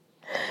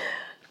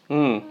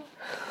You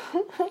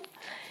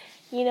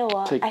know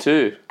what? Take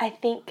two. I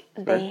think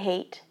the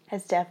heat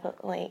has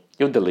definitely...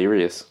 You're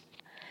delirious.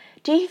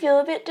 Do you feel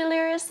a bit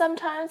delirious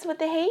sometimes with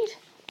the heat?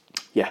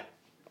 Yeah.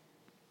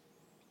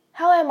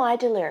 How am I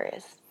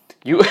delirious?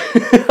 You.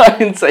 I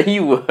didn't say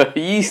you were.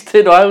 You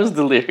said I was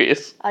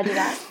delirious. Oh, did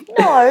I?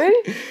 No.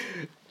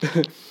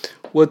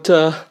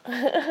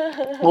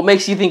 What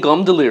makes you think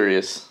I'm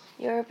delirious?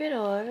 You're a bit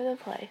all over the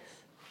place.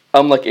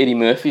 I'm like Eddie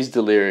Murphy's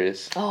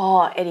delirious.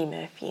 Oh, Eddie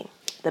Murphy,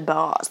 the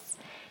boss.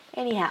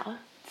 Anyhow,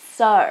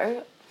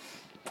 so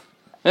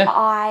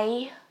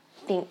I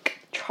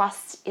think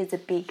trust is a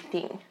big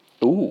thing.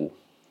 Ooh.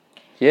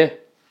 Yeah.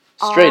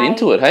 Straight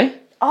into it, hey?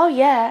 Oh,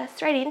 yeah,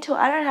 straight into it.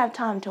 I don't have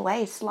time to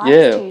waste.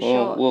 Life's too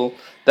short. Well,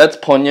 that's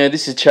Ponyo.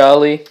 This is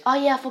Charlie. Oh,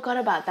 yeah, I forgot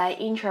about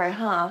that intro,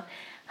 huh?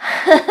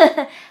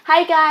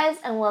 Hi, guys,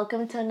 and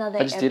welcome to another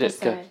episode. I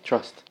just did it. Go.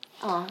 Trust.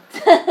 Oh.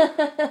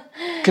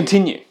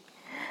 Continue.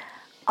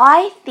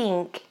 I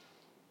think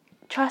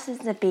trust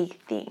is a big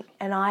thing,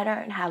 and I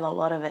don't have a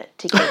lot of it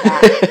to give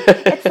out.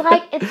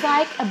 It's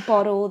like a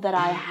bottle that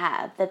I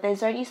have, that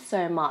there's only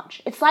so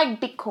much. It's like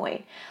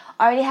Bitcoin.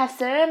 I only have a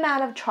certain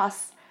amount of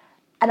trust,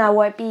 and I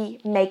won't be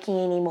making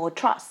any more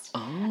trust.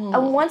 Oh.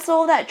 And once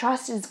all that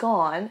trust is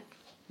gone...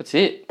 That's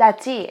it.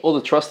 That's it. All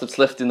the trust that's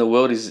left in the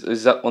world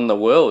is up on the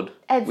world.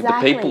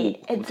 Exactly. With the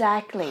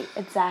people.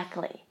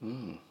 Exactly.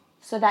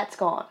 So that's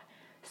gone.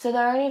 So the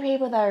only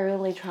people that I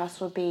really trust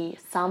would be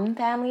some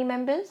family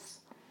members,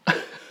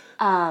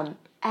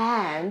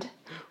 and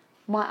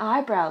my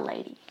eyebrow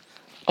lady.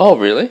 Oh,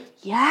 really?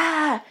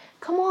 Yeah.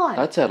 Come on.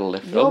 That's out of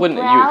left. Your I wasn't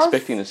you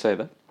expecting to say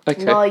that.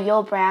 Okay. No,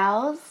 your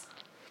brows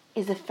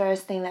is the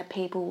first thing that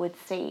people would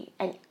see,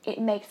 and it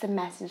makes a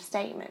massive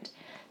statement.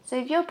 So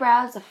if your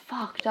brows are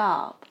fucked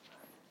up,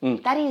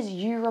 that is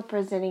you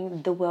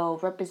representing the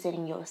world,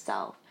 representing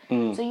yourself.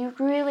 So you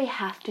really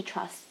have to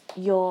trust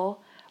your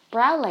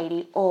brow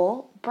lady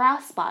or brow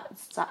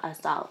stylist.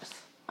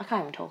 I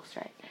can't even talk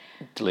straight.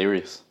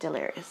 Delirious.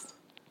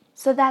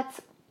 So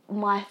that's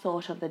my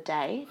thought of the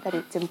day, that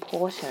it's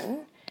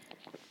important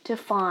to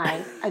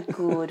find a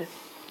good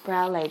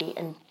brow lady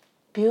and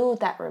build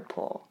that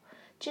rapport.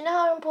 Do you know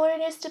how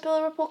important it is to build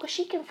a rapport? Because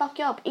she can fuck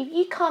you up. If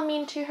you come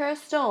into her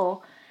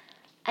store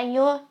and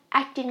you're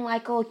acting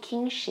like all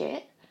king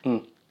shit,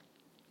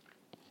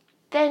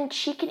 then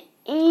she can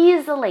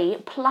easily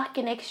pluck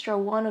an extra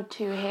 1 or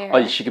 2 hairs.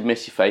 Oh, she could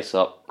mess your face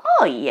up.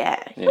 Oh,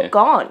 yeah. You're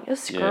gone. You're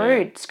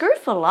screwed. Yeah. Screwed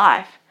for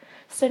life.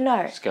 So,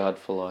 no. Scarred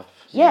for life.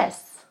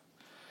 Yes.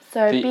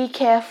 So, be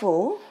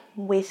careful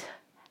with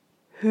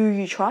who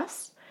you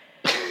trust.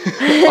 This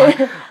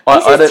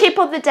is tip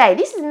of the day.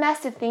 This is a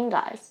massive thing,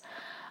 guys.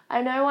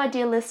 I know my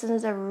dear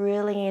listeners are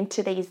really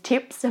into these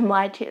tips, and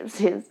my tips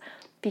is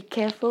be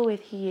careful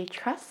with who you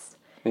trust.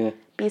 Yeah.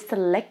 Be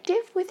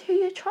selective with who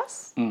you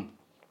trust.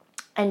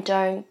 And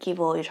don't give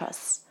all your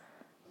trust.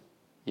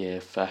 Yeah,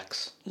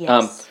 facts.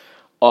 Yes.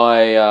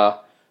 I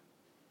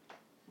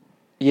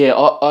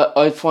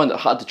find it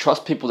hard to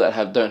trust people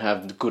that don't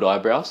have good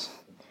eyebrows.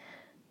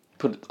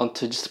 Put it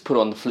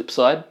on the flip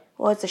side.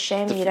 Well, it's a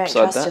shame you don't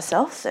side trust that.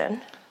 yourself,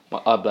 soon.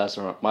 My eyebrows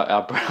are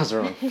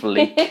on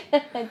fleek.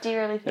 Do you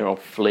really think? They're on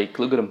fleek.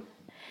 Look at them.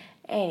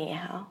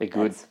 Anyhow. They're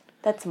good.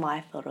 That's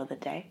my thought of the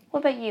day.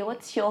 What about you?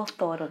 What's your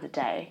thought of the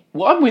day?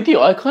 Well, I'm with you.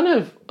 I kind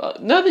of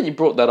now that you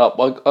brought that up,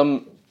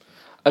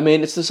 I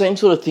mean, it's the same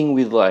sort of thing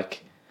with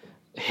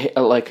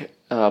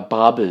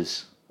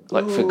barbers,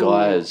 for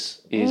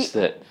guys, is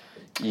that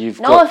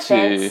you've got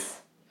to...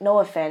 No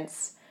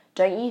offense.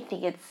 Don't you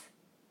think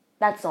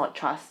that's not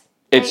trust?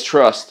 It's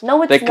trust.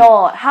 No, it's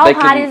not. How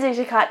hard is it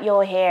to cut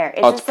your hair?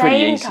 It's the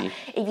pretty same. easy.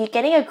 If you're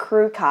getting a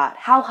crew cut,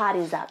 how hard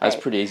is that? That's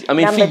pretty easy. I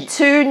mean, number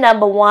 2,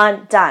 number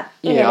 1, done.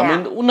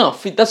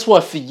 That's why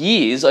for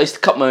years I used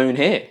to cut my own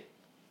hair.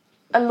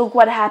 And look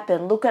what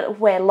happened. Look at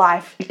where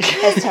life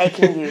has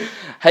taken you.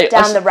 Hey,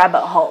 down the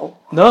rabbit hole.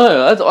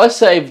 No, I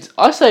saved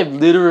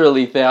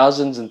literally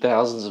thousands and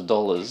thousands of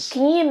dollars.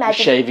 Can you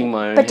imagine shaving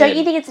my own But don't head.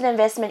 you think it's an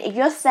investment? If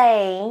you're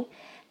saying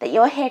that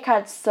your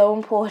haircut's so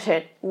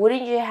important,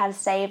 wouldn't you have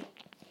saved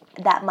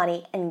that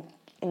money and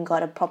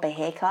got a proper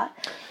haircut?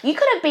 You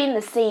could have been the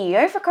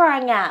CEO, for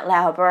crying out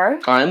loud, bro.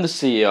 I am the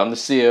CEO. I'm the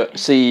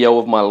CEO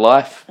of my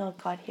life. Oh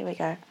God, here we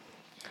go.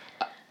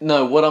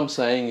 No, what I'm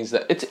saying is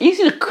that it's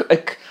easy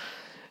to.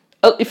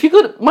 If you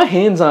got my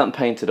hands aren't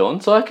painted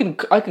on, so I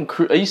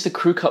used to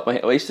crew cut my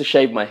hair. I used to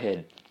shave my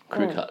head,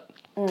 cut.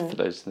 For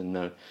those that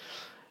know,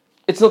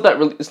 it's not that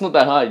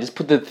hard. You just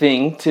put the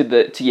thing to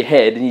your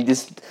head, and you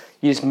just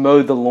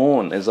mow the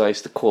lawn, as I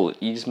used to call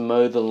it. You just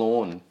mow the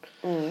lawn.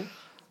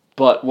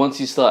 But once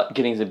you start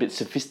getting a bit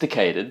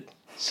sophisticated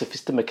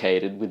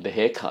with the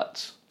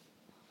haircuts,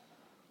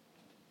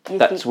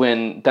 that's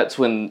when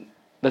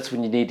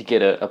you need to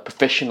get a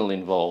professional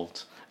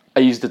involved.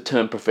 I use the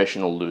term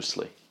professional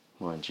loosely,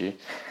 mind you,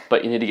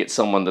 but you need to get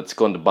someone that's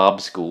gone to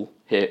barber school,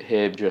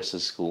 hairdresser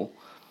school,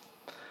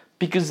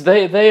 because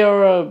they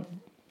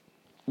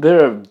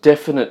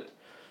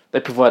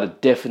provide a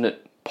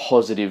definite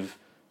positive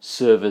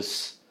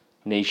service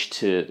niche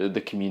to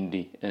the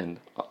community, and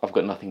I've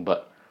got nothing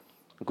but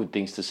good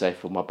things to say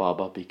for my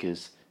barber,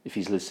 because if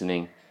he's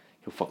listening,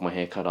 he'll fuck my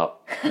haircut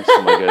up next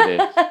time I go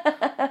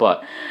there.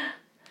 But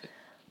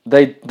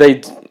they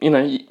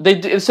do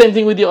the same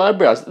thing with your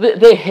eyebrows.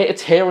 Their hair,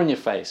 it's hair on your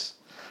face.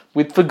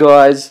 For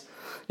guys,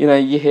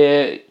 your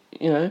hair,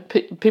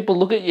 people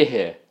look at your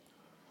hair.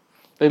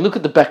 They look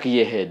at the back of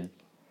your head,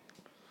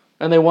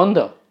 and they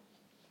wonder.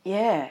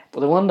 Yeah.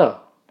 Well, they wonder,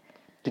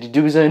 did he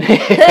do his own hair?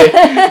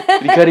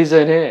 Did he cut his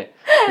own hair?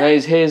 No,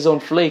 his hair's on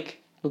fleek.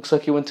 Looks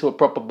like he went to a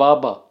proper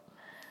barber.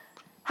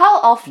 How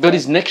often? Got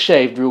his neck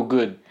shaved real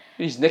good.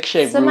 His neck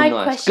shaved real nice.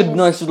 Good, question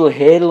nice little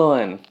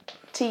hairline.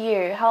 to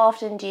you, how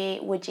often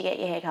would you get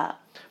your hair cut?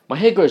 My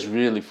hair grows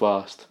really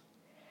fast.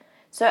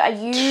 So are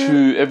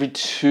you... Every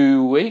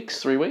 2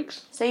 weeks, 3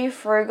 weeks. So you're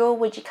frugal?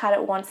 Would you cut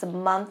it once a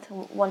month,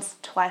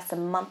 twice a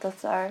month or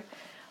so?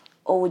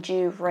 Or would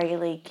you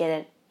regularly get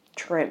it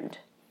trimmed?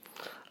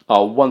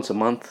 Oh, once a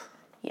month.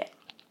 Yeah.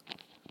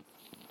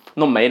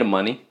 Not made of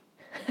money.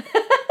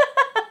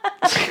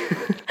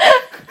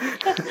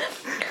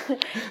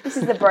 This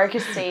is the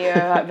brokest CEO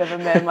I've ever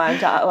met in my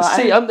entire life.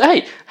 See,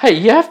 hey,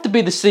 you have to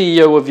be the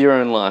CEO of your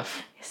own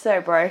life. So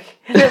broke.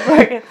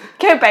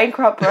 Go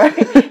bankrupt, bro.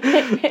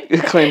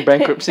 Claim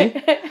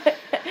bankruptcy.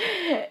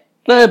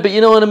 No, but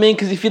you know what I mean?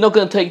 Because if you're not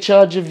going to take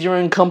charge of your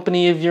own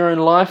company, of your own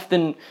life,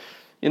 then,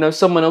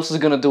 someone else is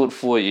going to do it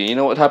for you. You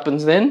know what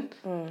happens then?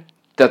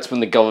 That's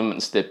when the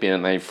government step in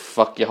and they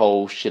fuck your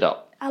whole shit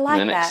up. I like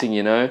that. And the next thing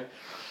you know,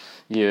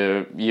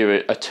 you're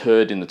a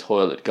turd in the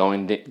toilet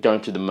going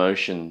through the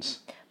motions.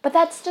 But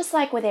that's just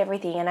like with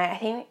everything, and I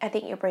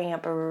think you're bringing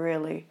up a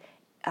really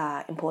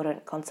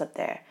important concept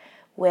there,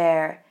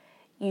 where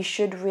you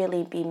should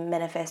really be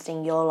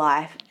manifesting your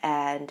life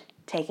and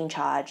taking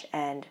charge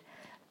and,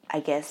 I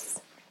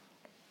guess,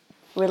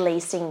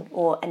 releasing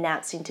or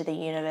announcing to the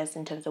universe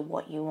in terms of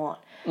what you want.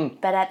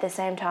 But at the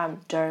same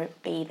time,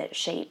 don't be that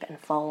sheep and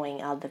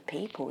following other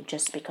people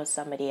just because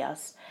somebody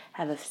else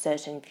have a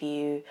certain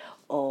view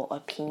or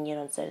opinion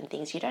on certain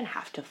things. You don't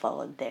have to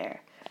follow their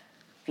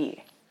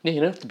view. Yeah,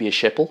 you don't have to be a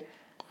shepherd.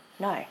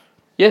 No.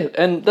 Yeah,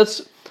 and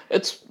that's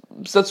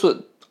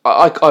what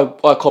I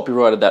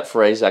copyrighted that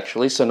phrase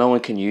actually, so no one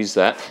can use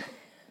that.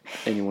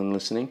 Anyone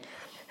listening?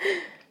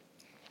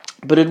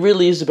 But it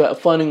really is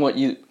about finding what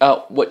you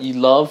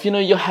love.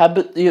 Your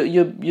habit,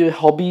 your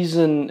hobbies,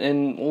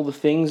 and all the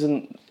things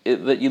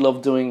that you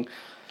love doing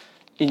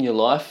in your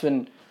life,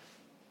 and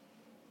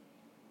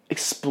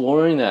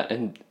exploring that.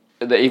 And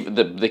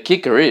the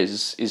kicker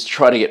is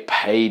try to get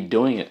paid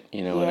doing it.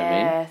 You know what I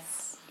mean?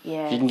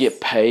 Yes. If you can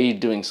get paid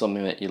doing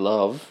something that you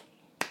love,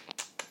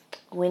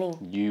 winning.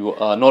 You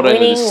are not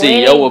only the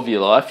CEO of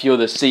your life, you're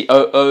the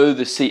COO,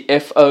 the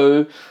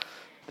CFO,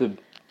 the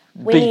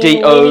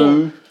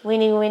BDO.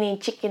 Winning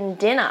chicken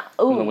dinner.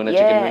 Ooh, Winner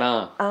chicken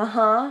dinner.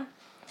 Uh-huh.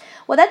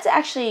 Well, that's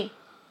actually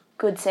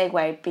good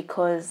segue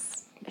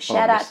because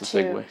shout out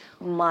to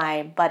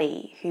my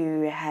buddy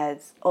who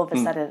has all of a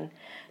sudden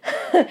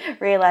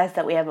realised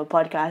that we have a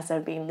podcast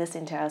and been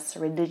listening to us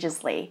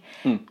religiously.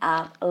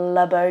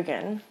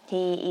 Labogan.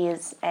 He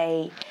is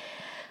a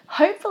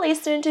hopefully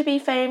soon to be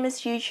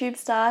famous YouTube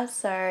star,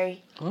 so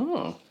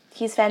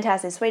he's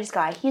fantastic, sweetest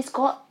guy. He's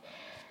got,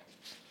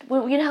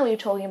 you know how we were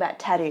talking about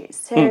tattoos,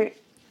 so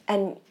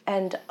and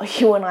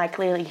you and I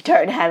clearly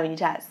don't have any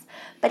tats,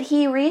 but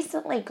he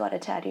recently got a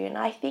tattoo, and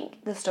I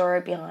think the story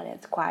behind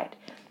it's quite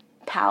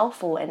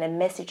powerful and a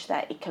message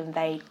that it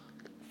conveyed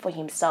for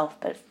himself,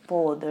 but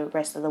for the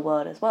rest of the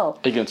world as well.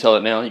 Are you going to tell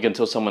it now? Are you going to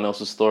tell someone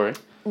else's story?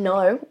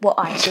 No, what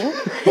I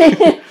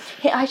think.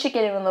 I should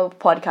get him on the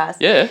podcast.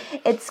 Yeah.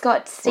 It's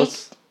got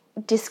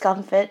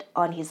discomfort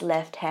on his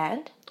left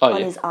hand,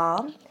 his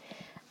arm.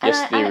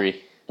 Yes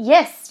theory.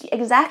 Yes,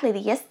 exactly, the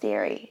yes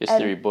theory. Yes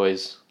theory,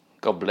 boys.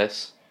 God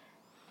bless.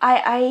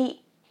 I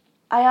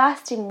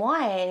asked him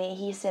why, and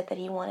he said that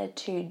he wanted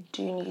to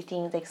do new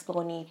things,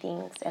 explore new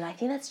things, and I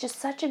think that's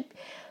just such a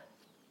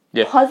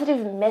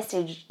positive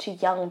message to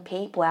young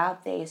people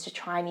out there, is to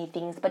try new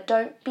things, but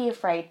don't be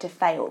afraid to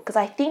fail, because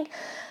I think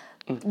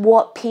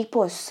what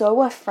people are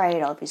so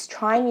afraid of is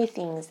trying new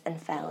things and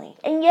failing.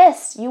 And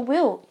yes, you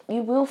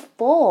will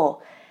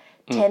fall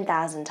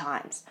 10,000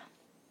 times,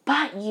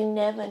 but you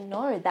never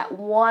know. That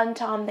one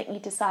time that you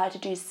decide to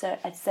do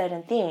a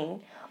certain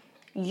thing,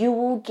 you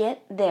will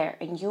get there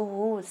and you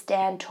will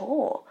stand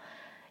tall.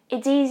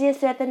 It's easier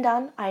said than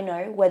done, I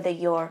know, whether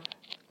you're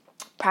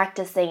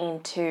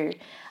practicing to,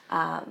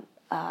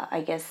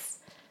 I guess,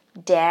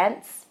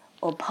 dance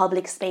or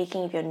public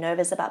speaking, if you're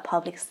nervous about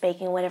public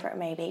speaking, whatever it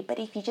may be. But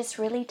if you just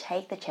really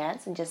take the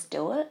chance and just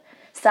do it,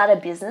 start a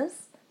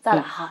business,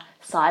 start a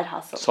side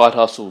hustle. Side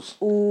hustles.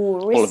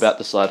 Ooh, all about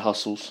the side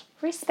hustles.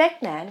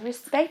 Respect, man.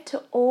 Respect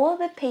to all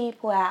the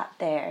people out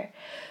there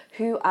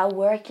who are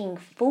working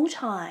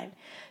full-time,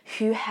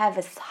 who have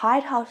a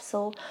side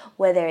hustle,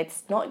 whether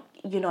it's not,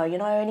 you're not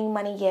earning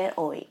money yet,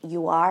 or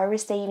you are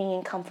receiving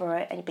income for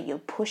it, but you're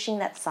pushing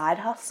that side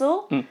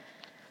hustle.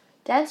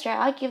 Damn straight,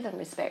 I give them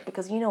respect,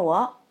 because you know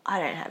what? I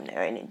don't have no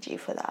energy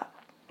for that.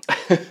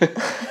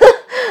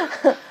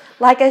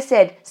 Like I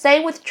said,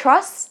 same with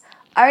trust.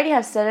 I already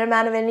have a certain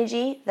amount of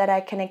energy that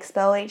I can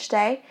expel each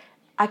day.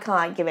 I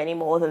can't give any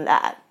more than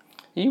that.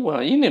 You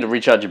need to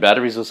recharge your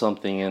batteries or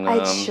something and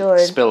I should.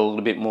 spell a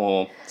little bit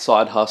more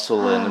side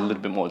hustle and a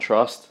little bit more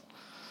trust.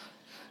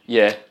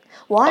 Yeah.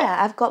 Why?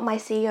 I've got my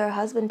CEO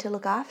husband to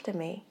look after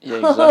me. Yeah,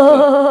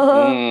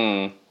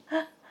 exactly.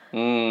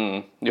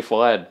 You're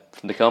fired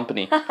from the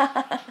company.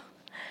 I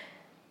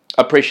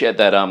appreciate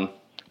that.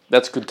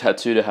 That's a good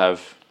tattoo to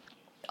have.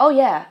 Oh,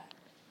 yeah.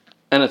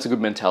 And it's a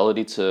good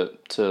mentality to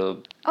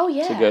Oh,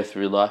 yeah. to go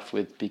through life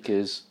with,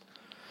 because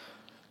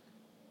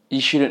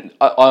you shouldn't.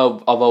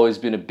 I've always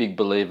been a big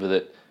believer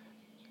that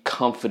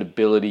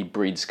comfortability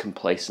breeds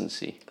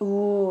complacency.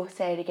 Ooh,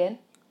 say it again.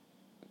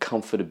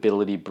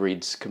 Comfortability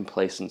breeds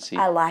complacency.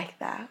 I like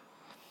that.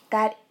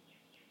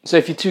 So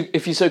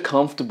if you're so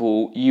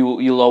comfortable,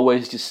 you'll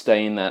always just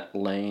stay in that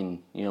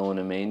lane. You know what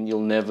I mean? You'll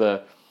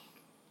never.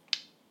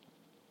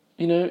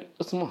 You know,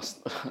 it's not,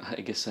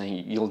 I guess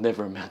saying you'll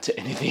never amount to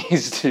anything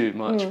is too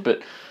much,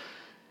 but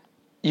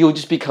you'll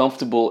just be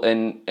comfortable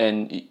and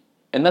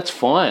that's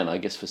fine, I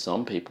guess, for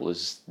some people,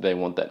 is they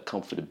want that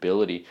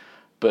comfortability,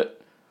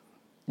 but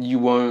you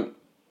won't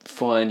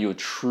find your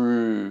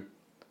true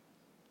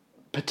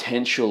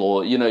potential,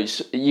 or, you know,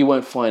 you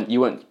won't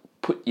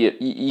put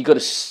you got to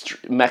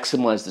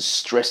maximize the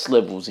stress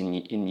levels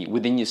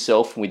within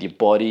yourself and with your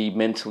body,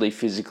 mentally,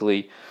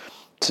 physically,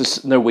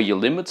 to know where your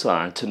limits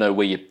are and to know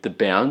where the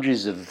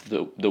boundaries of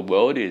the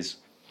world is.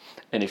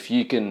 And if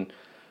you can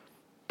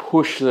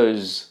push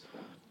those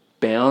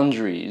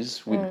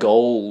boundaries with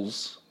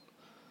goals,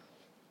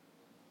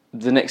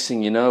 the next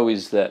thing you know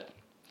is that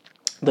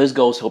those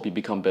goals help you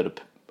become a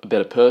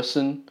better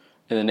person.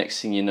 And the next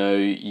thing you know,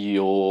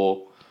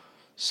 you're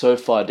so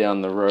far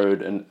down the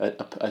road and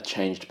a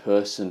changed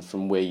person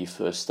from where you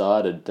first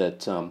started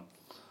that...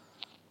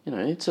 you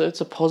know, it's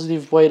a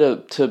positive way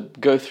to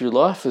go through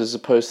life, as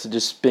opposed to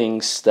just being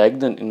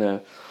stagnant in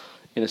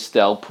a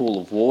stale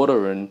pool of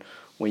water, and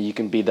where you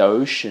can be the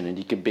ocean and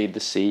you can be the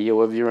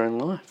CEO of your own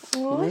life.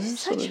 Oh,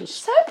 you know,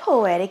 so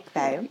poetic,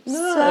 babe.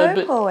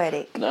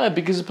 Poetic. No,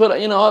 because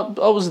you know,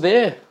 I was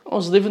there. I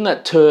was living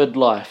that turd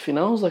life. You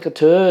know, I was like a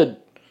turd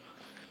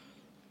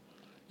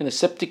in a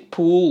septic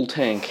pool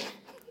tank.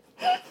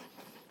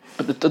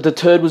 But the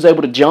turd was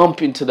able to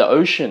jump into the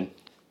ocean.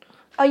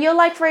 Oh, you're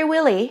like Free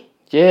Willy?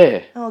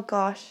 Yeah. Oh,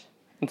 gosh.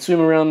 And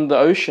swim around the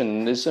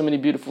ocean. There's so many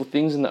beautiful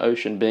things in the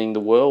ocean, being the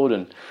world,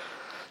 and,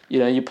 you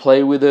know, you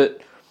play with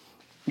it.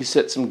 You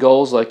set some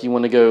goals, like you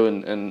want to go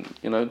and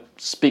you know,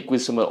 speak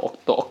with some of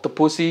the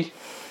octopussy.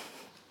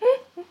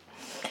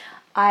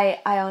 I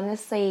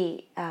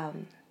honestly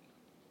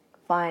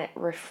find it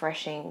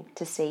refreshing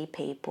to see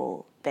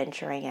people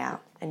venturing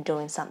out and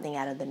doing something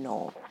out of the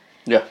norm.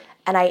 Yeah.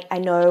 And I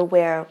know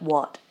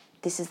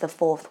this is the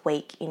 4th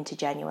week into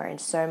January,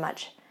 and so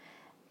much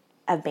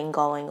have been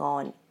going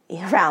on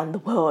around the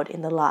world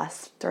in the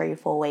last 3 or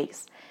 4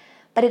 weeks.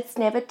 But it's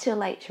never too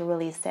late to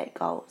really set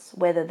goals,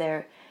 whether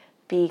they're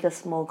big or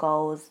small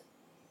goals.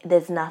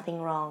 There's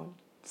nothing wrong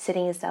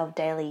setting yourself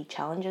daily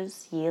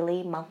challenges,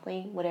 yearly,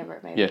 monthly, whatever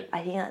it may be. Yeah.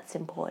 I think that's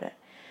important.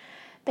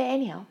 But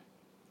anyhow,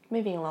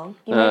 moving along.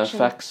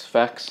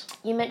 Facts.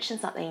 You mentioned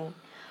something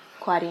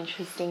quite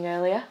interesting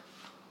earlier.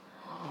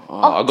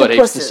 Oh, I got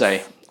heaps to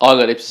say. I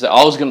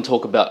was going to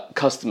talk about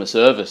customer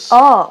service.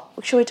 Oh,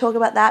 should we talk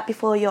about that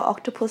before your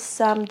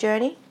octopus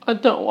journey? I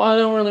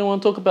don't really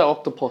want to talk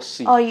about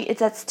octopussy. Oh,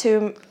 that's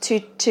too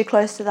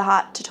close to the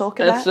heart to talk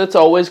about? That's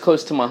always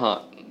close to my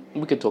heart.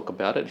 We could talk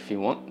about it if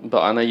you want,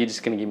 but I know you're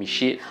just going to give me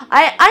shit.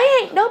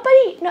 I ain't, no,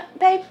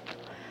 babe.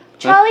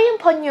 Charlie and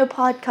Ponyo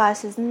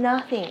podcast is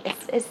nothing.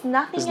 It's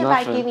nothing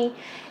about giving.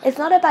 It's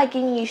not about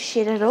giving you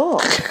shit at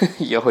all.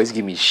 You always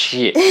give me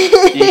shit.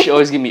 You should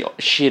always give me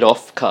shit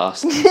off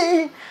cast,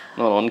 not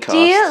on cast.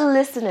 Dear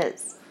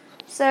listeners,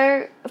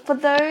 so for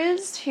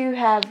those who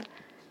have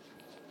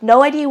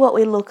no idea what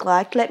we look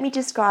like, let me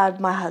describe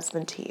my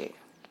husband to you.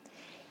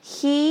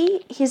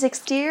 His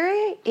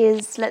exterior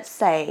is, let's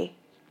say,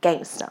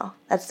 gangster.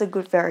 That's a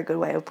very good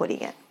way of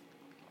putting it.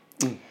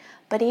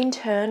 But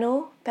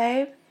internal,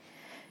 babe,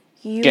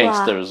 you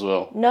gangster are... as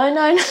well.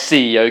 No.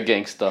 CEO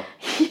gangster.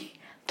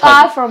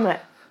 Far from it.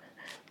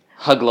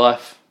 Hug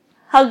life.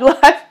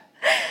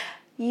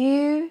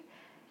 You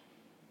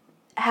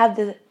have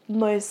the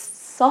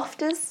most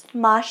softest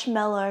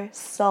marshmallow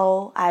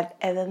soul I've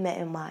ever met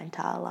in my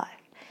entire life.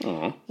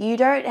 Mm. You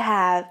don't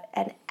have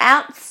an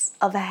ounce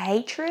of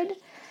hatred,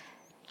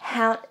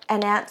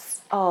 an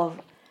ounce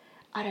of,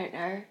 I don't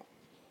know.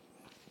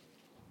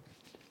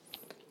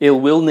 Ill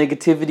will,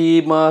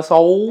 negativity in my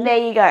soul. There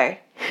you go.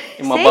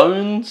 In my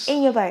bones.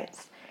 In your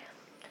bones.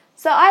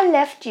 So I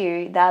left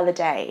you the other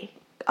day.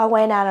 I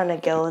went out on a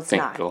girls'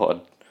 night. Thank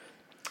God.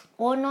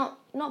 Well,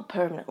 not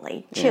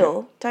permanently.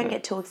 Chill. Don't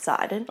get too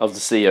excited. I was the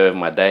CEO of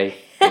my day.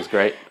 It was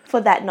great. For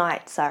that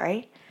night,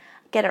 sorry.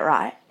 Get it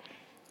right.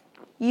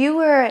 You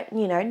were,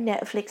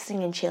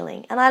 Netflixing and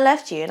chilling. And I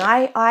left you. And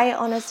I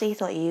honestly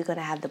thought you were going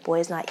to have the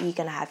boys' night. You're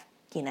going to have,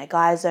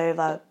 guys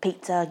over,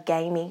 pizza,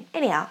 gaming.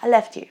 Anyhow, I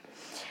left you.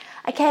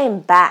 I came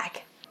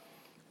back.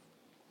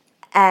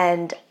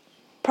 And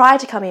prior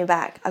to coming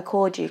back, I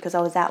called you because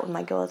I was out with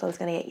my girls. I was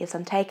going to get you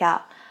some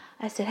takeout.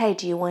 I said, hey,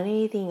 do you want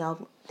anything?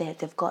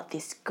 They've got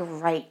this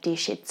great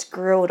dish. It's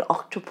grilled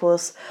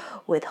octopus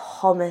with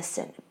hummus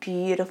and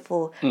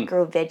beautiful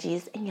grilled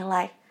veggies. And you're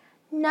like,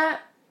 no,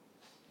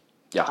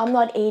 Yeah. I'm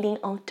not eating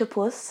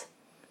octopus.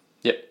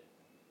 Yep.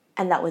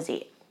 And that was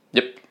it.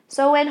 Yep.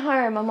 So I went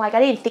home. I'm like,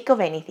 I didn't think of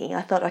anything.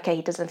 I thought, okay,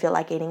 he doesn't feel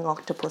like eating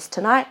octopus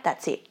tonight.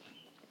 That's it.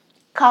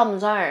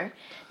 Comes home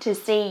to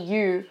see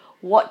you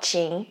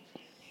watching,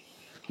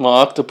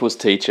 My octopus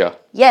teacher.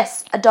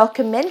 yes, a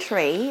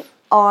documentary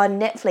on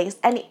Netflix.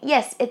 And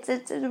yes, it's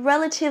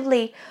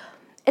relatively,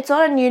 it's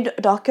not a new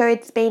doco.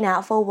 It's been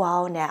out for a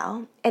while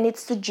now. And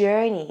it's the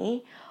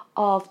journey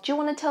of, do you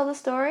want to tell the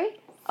story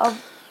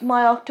of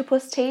my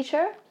octopus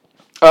teacher?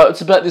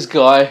 It's about this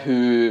guy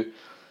who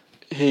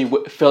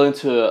fell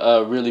into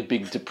a really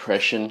big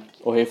depression,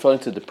 or he fell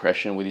into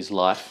depression with his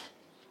life,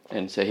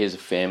 and so he has a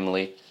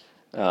family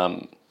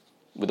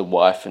with a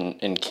wife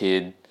and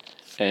kid,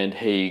 and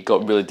he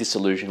got really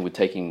disillusioned with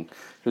taking.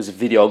 He was a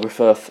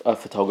videographer, a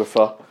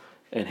photographer,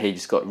 and he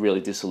just got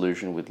really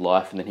disillusioned with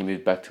life, and then he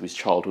moved back to his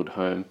childhood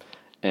home,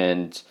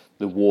 and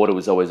the water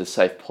was always a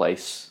safe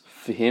place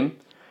for him.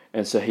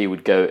 And so he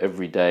would go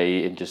every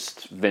day and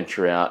just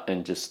venture out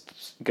and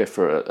just go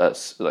for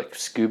like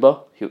scuba,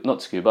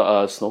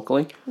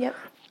 snorkeling. Yep.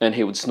 And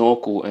he would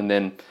snorkel, and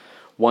then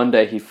one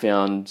day he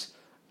found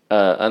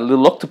a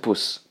little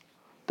octopus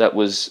that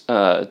was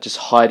just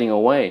hiding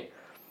away.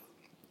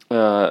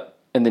 And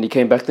then he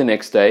came back the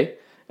next day,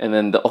 and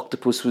then the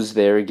octopus was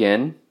there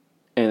again.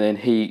 And then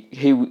he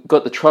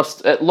got the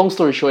trust. Long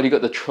story short, he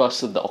got the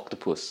trust of the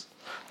octopus,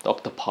 the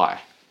octopi.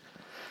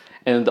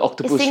 And the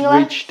octopus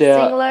reached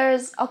out. Singular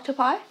is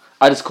octopi?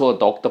 I just call it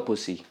the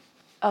octopussy.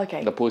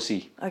 Okay. The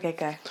pussy. Okay,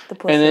 go. The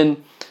pussy. And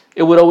then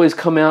it would always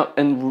come out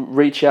and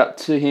reach out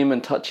to him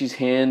and touch his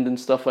hand and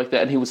stuff like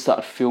that. And he would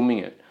start filming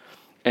it.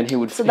 And he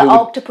would... So the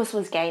octopus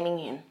was gaming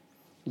him?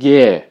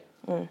 Yeah.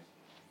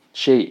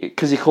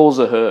 Because he calls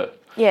her her.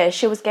 Yeah,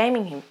 she was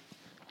gaming him.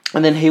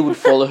 And then he would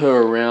follow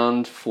her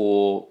around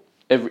for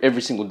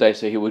every single day.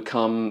 So he would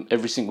come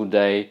every single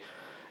day,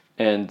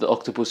 and the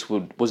octopus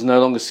was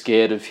no longer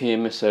scared of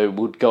him, so it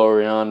would go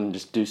around and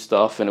just do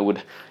stuff, and it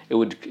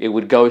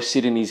would go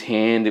sit in his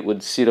hand, it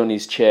would sit on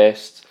his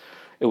chest,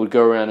 it would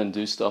go around and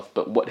do stuff.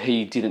 But what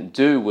he didn't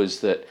do was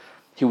that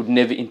he would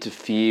never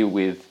interfere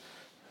with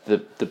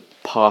the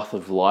path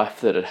of life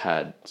that it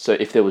had. So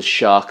if there was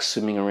sharks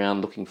swimming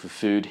around looking for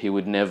food, he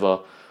would never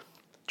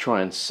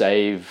try and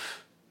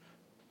save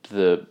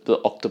the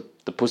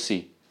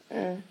pussy.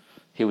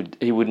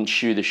 He wouldn't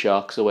shoo the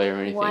sharks away or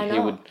anything. Why not? He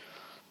would,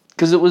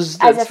 because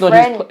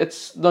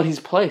it's not his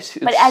place.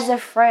 But as a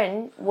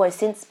friend,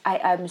 since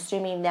I'm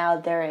assuming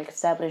now they're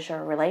established a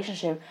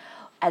relationship,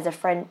 as a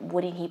friend,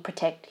 wouldn't he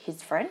protect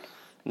his friend?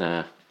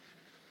 Nah.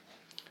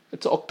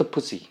 It's an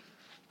octopussy.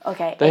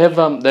 Okay. They have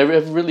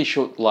really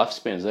short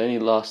lifespans. They only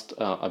last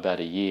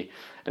about a year.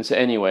 And so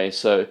anyway,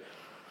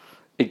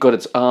 it got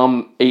its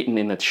arm eaten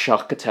in a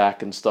shark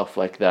attack and stuff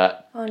like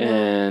that. Oh no.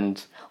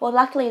 And well,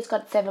 luckily it's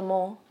got 7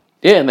 more.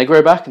 yeah, and they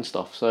grow back and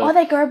stuff. So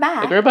they grow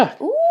back. They grow back.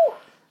 Ooh.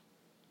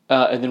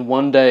 And then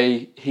one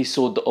day he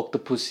saw the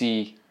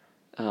octopussy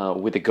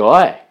with a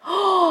guy.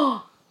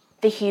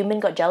 The human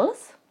got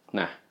jealous?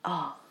 Nah.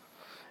 Oh.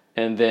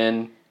 And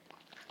then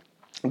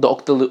the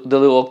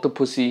little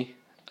octopussy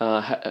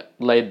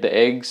laid the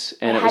eggs,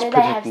 and it was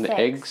protecting the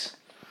eggs.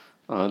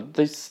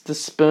 The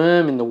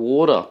sperm in the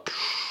water,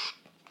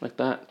 like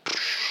that.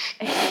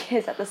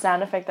 Is that the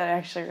sound effect that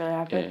actually really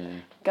happened? Yeah,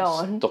 Go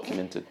it's on.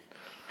 documented.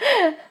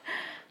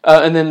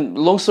 And then,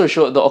 long story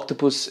short, the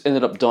octopus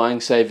ended up dying,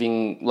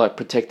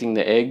 protecting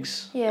the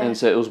eggs. Yeah. And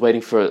so it was waiting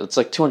for, it's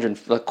like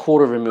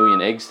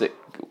 250,000 eggs that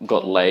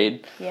got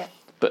laid. Yeah.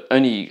 But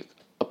only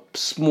a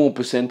small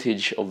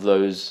percentage of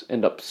those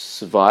end up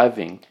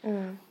surviving.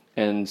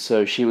 And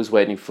so she was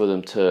waiting for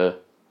them to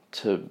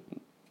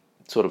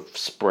sort of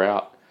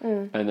sprout.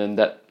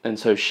 And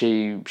so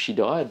she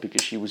died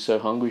because she was so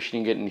hungry, she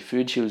didn't get any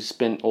food. She was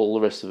spent all the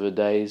rest of her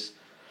days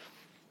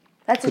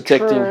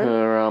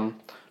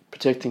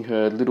protecting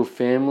her little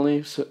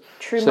family. So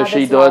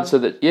she died love. so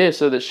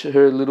that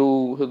her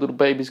little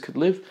babies could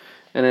live.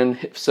 And then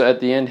so at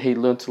the end he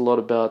learnt a lot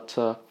about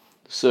the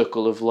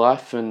circle of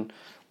life and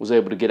was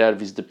able to get out of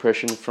his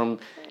depression from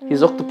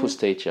his octopus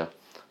teacher.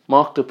 My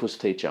Octopus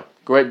Teacher.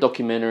 Great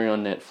documentary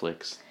on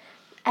Netflix.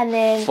 And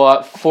then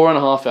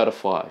 4.5 out of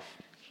 5.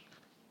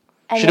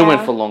 Should have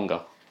went for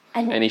longer.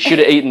 And he should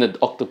have eaten the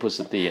octopus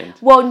at the end.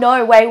 Well,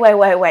 no,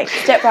 wait.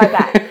 Step right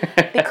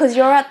back. Because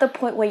you're at the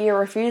point where you're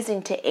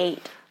refusing to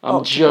eat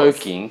octopus.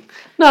 Joking.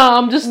 No,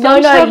 I'm just... No,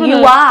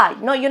 you are.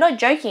 No, you're not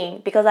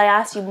joking. Because I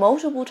asked you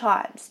multiple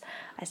times.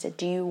 I said,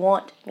 do you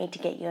want me to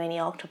get you any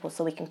octopus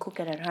so we can cook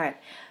it at home?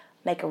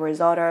 Make a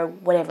risotto,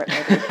 whatever it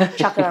may be.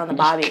 Chuck it on the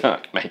barbie. You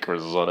can't make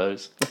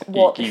risottos.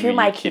 Well, who am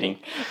I kidding?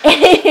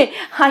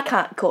 I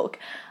can't cook.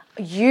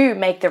 You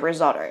make the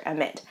risotto, I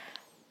meant.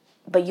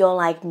 But you're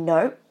like,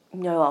 no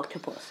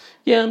octopus.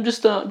 Yeah, I'm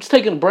just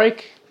taking a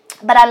break.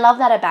 But I love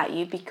that about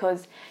you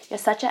because you're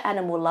such an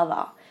animal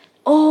lover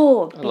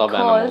Oh, I love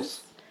because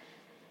animals.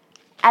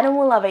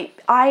 animal lover.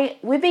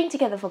 We've been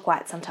together for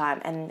quite some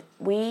time, and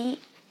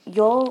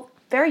you're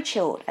very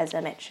chilled, as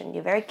I mentioned.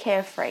 You're very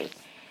carefree.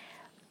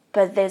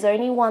 But there's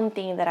only one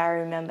thing that I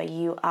remember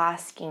you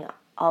asking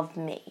of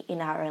me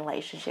in our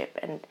relationship,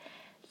 and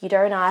you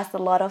don't ask a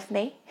lot of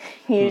me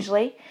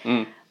usually.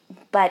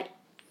 But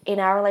in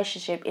our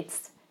relationship,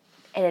 it's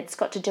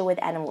got to do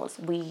with animals.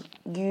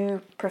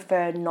 You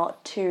prefer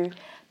not to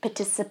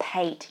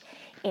participate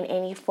in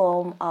any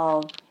form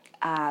of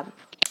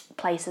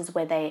places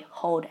where they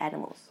hold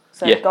animals.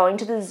 So Yeah. going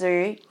to the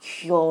zoo,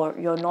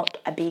 you're not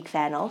a big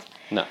fan of.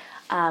 No.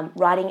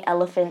 Riding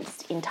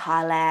elephants in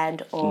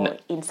Thailand or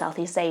in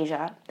Southeast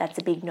Asia, that's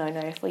a big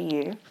no-no for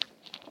you.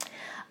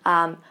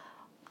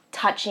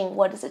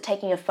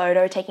 Taking a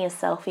photo, taking a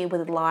selfie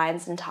with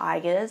lions and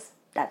tigers,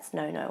 that's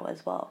no-no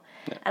as well.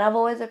 Yeah. And I've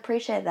always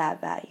appreciated that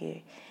about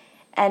you.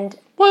 And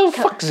well,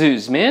 fuck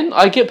zoos, man.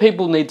 I get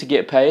people need to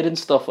get paid and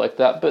stuff like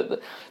that,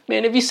 but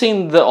man, have you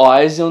seen the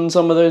eyes on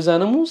some of those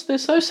animals? They're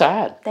so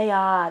sad. They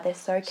are. They're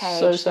so caged.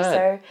 So sad.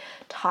 They're so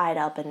tied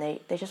up, and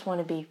they just want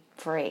to be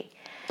free.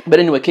 But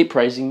anyway, keep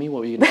praising me. What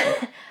were you going to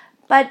say?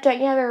 But don't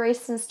you have a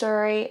recent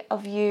story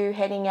of you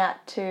heading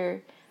out to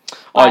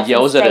I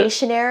was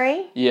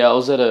stationery? I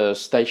was at a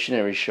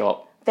stationery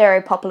shop.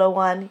 Very popular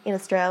one in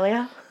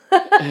Australia.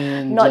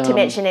 And, Not to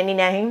mention any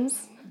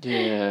names.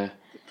 Yeah.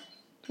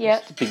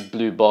 Yep. The big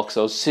blue box.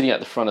 I was sitting at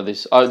the front of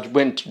this. I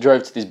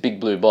drove to this big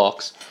blue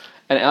box,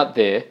 and out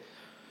there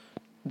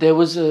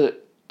was a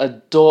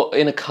dog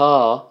in a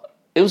car.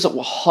 It was a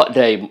hot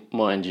day,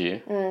 mind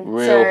you.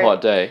 Real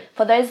hot day.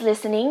 For those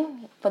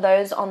listening, for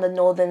those on the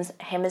northern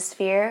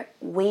hemisphere,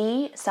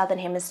 we southern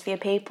hemisphere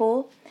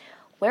people,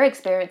 we're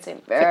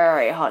experiencing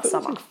very hot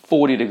summer. Like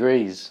 40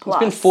 degrees. Plus.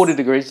 It's been 40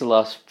 degrees the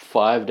last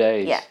 5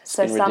 days. Yeah,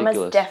 so been summer's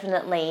ridiculous.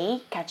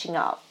 definitely catching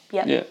up.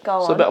 Yep, Yeah. go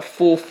on. So about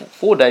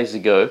four days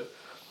ago,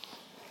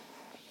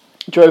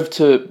 drove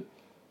to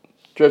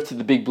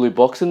the big blue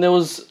box, and there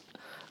was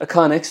a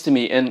car next to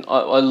me, and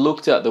I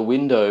looked out the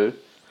window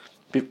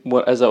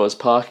as I was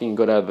parking,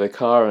 got out of the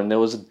car, and there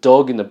was a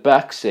dog in the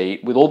back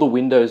seat with all the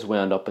windows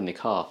wound up in the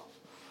car.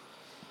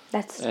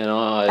 That's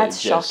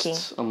shocking.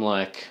 I'm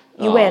like,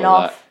 you went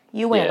off.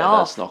 You went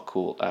off. That's not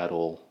cool at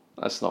all.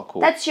 That's not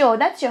cool. That's your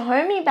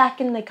homie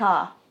back in the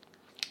car.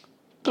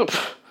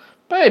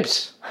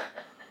 Babes.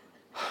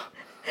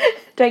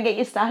 Don't get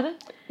you started.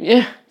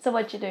 Yeah. So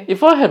what'd you do?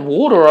 If I had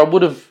water, I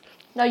would have.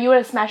 No, you would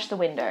have smashed the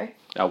window.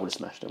 I would have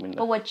smashed the window.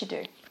 But what'd you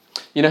do?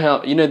 You know how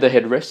the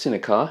headrests in a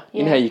car? Yeah.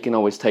 You know how you can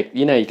always take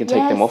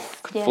them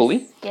off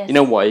fully? Yes. You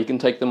know why you can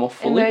take them off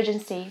fully?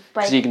 Emergency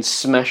brake. Because you can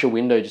smash a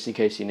window just in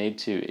case you need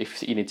to,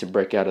 if you need to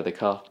break out of the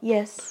car.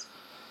 Yes.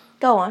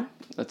 Go on.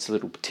 That's a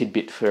little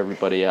tidbit for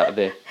everybody out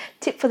there.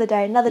 Tip for the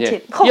day, another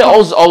tip. Yeah, I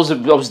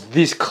was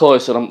this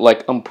close, and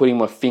I'm putting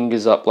my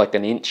fingers up like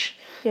an inch.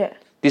 Yeah.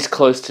 This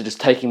close to just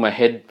taking my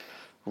head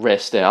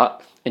rest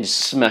out and just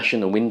smashing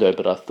the window,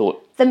 but I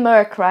thought... The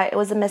Merc, right? It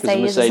was a Mercedes.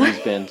 It was a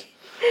Mercedes-Benz.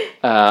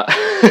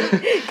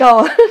 Go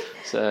on.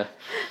 So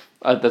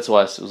that's why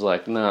I was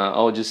like, nah,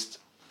 I'll just...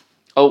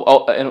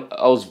 and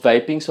I was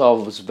vaping, so I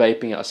was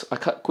vaping. I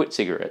quit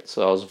cigarettes,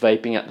 so I was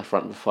vaping at the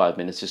front for 5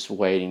 minutes, just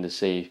waiting to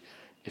see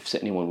if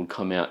anyone would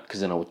come out, because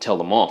then I would tell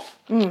them off.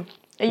 Are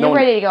you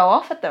ready to go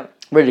off at them?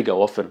 Ready to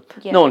go off at them.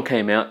 Yeah. No one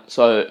came out,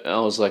 so I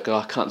was like,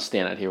 I can't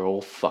stand out here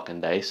all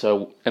fucking day.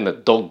 So, and the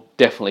dog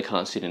definitely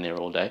can't sit in there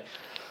all day.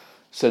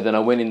 So then I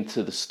went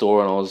into the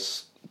store, and I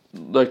was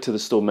like to the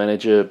store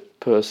manager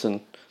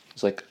person. I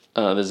was like,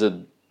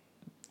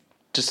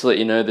 just to let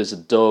you know, there's a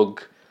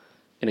dog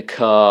in a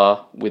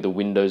car with the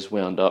windows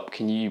wound up.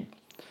 Can you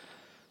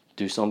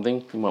do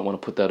something? You might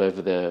want to put that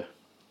over the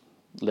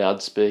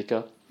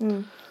loudspeaker.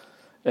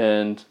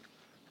 And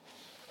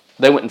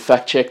they went and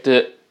fact-checked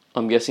it,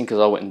 I'm guessing, because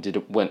I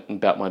went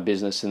about my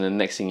business, and then the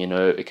next thing you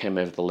know, it came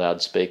over the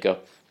loudspeaker.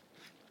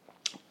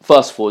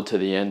 Fast forward to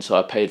the end, so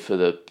I paid for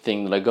the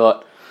thing that I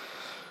got,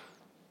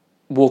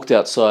 walked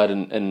outside,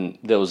 and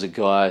there was a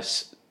guy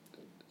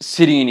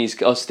standing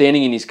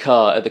in his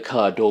car at the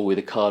car door with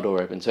the car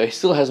door open, so he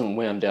still hasn't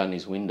wound down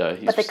his window.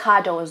 But the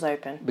car door was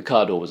open. The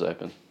car door was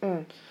open.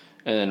 And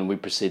then we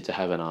proceeded to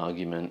have an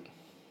argument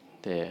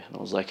there, and I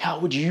was like, how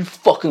would you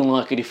fucking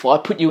like it if I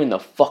put you in the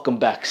fucking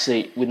back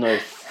seat with no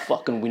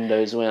fucking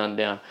windows wound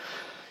down?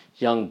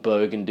 Young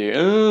bogan dude.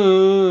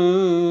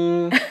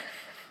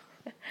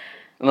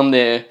 And I'm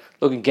there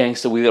looking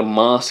gangster with a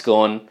mask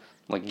on. I'm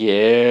like,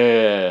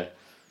 yeah.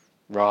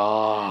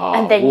 Rah,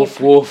 and then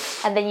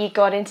woof. And then you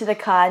got into the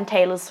car and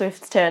Taylor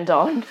Swift turned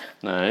on.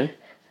 No.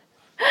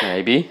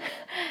 Maybe.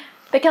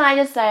 But can I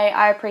just say,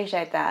 I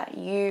appreciate that.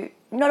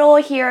 Not all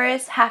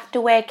heroes have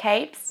to wear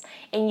capes.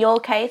 In your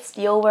case,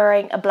 you're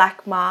wearing a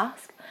black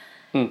mask,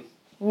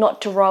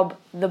 not to rob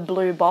the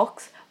blue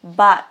box,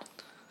 but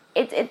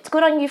it's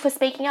good on you for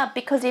speaking up,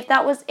 because if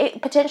that was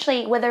it,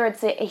 potentially, whether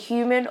it's a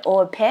human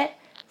or a pet,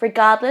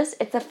 regardless,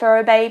 it's a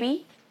fur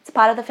baby, it's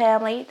part of the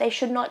family, they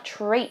should not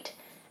treat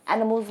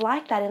animals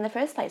like that in the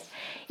first place.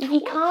 If you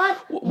can't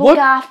look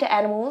after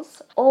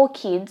animals or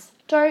kids,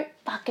 don't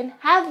fucking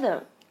have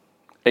them.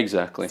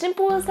 Exactly.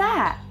 Simple as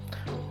that.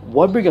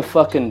 Why bring a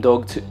fucking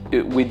dog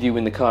with you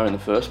in the car in the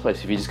first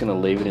place if you're just going to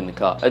leave it in the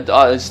car?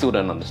 I still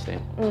don't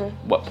understand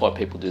why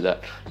people do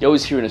that. You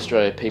always hear in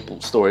Australia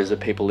stories of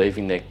people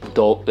leaving their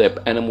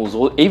animals,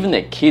 or even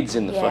their kids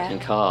in the fucking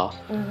car.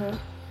 Mm-hmm.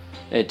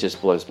 It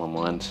just blows my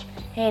mind.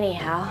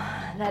 Anyhow,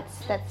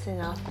 that's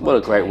enough. What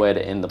a great way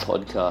to end the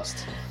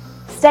podcast.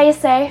 Stay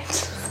safe.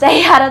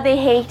 Stay out of the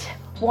heat.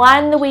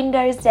 Wind the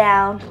windows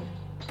down.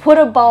 Put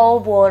a bowl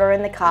of water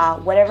in the car,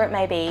 whatever it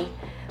may be.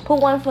 Put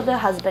one for the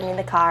husband in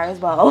the car as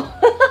well.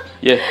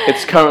 Yeah,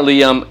 it's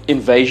currently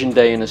Invasion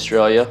Day in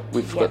Australia.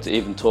 We forgot to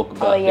even talk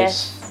about this. Oh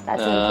yes,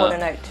 that's an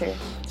important note too.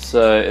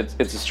 So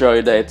it's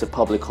Australia Day. It's a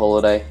public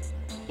holiday.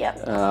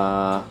 Yep.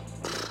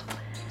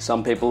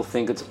 Some people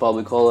think it's a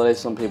public holiday.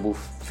 Some people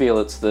feel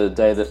it's the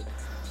day that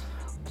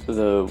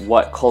the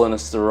white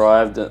colonists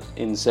arrived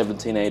in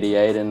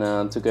 1788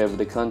 and took over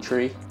the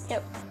country.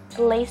 Yep. At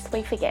least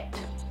we forget.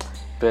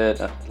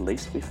 But at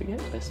least we forget?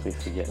 Lest we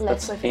forget.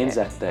 That's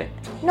Anzac Day.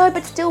 No,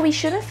 but still we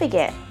shouldn't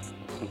forget.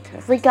 Okay.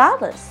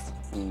 Regardless.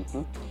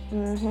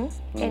 Mm-hmm.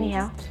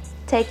 Anyhow,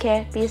 take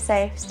care, be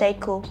safe, stay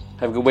cool.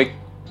 Have a good week.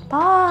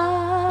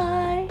 Bye.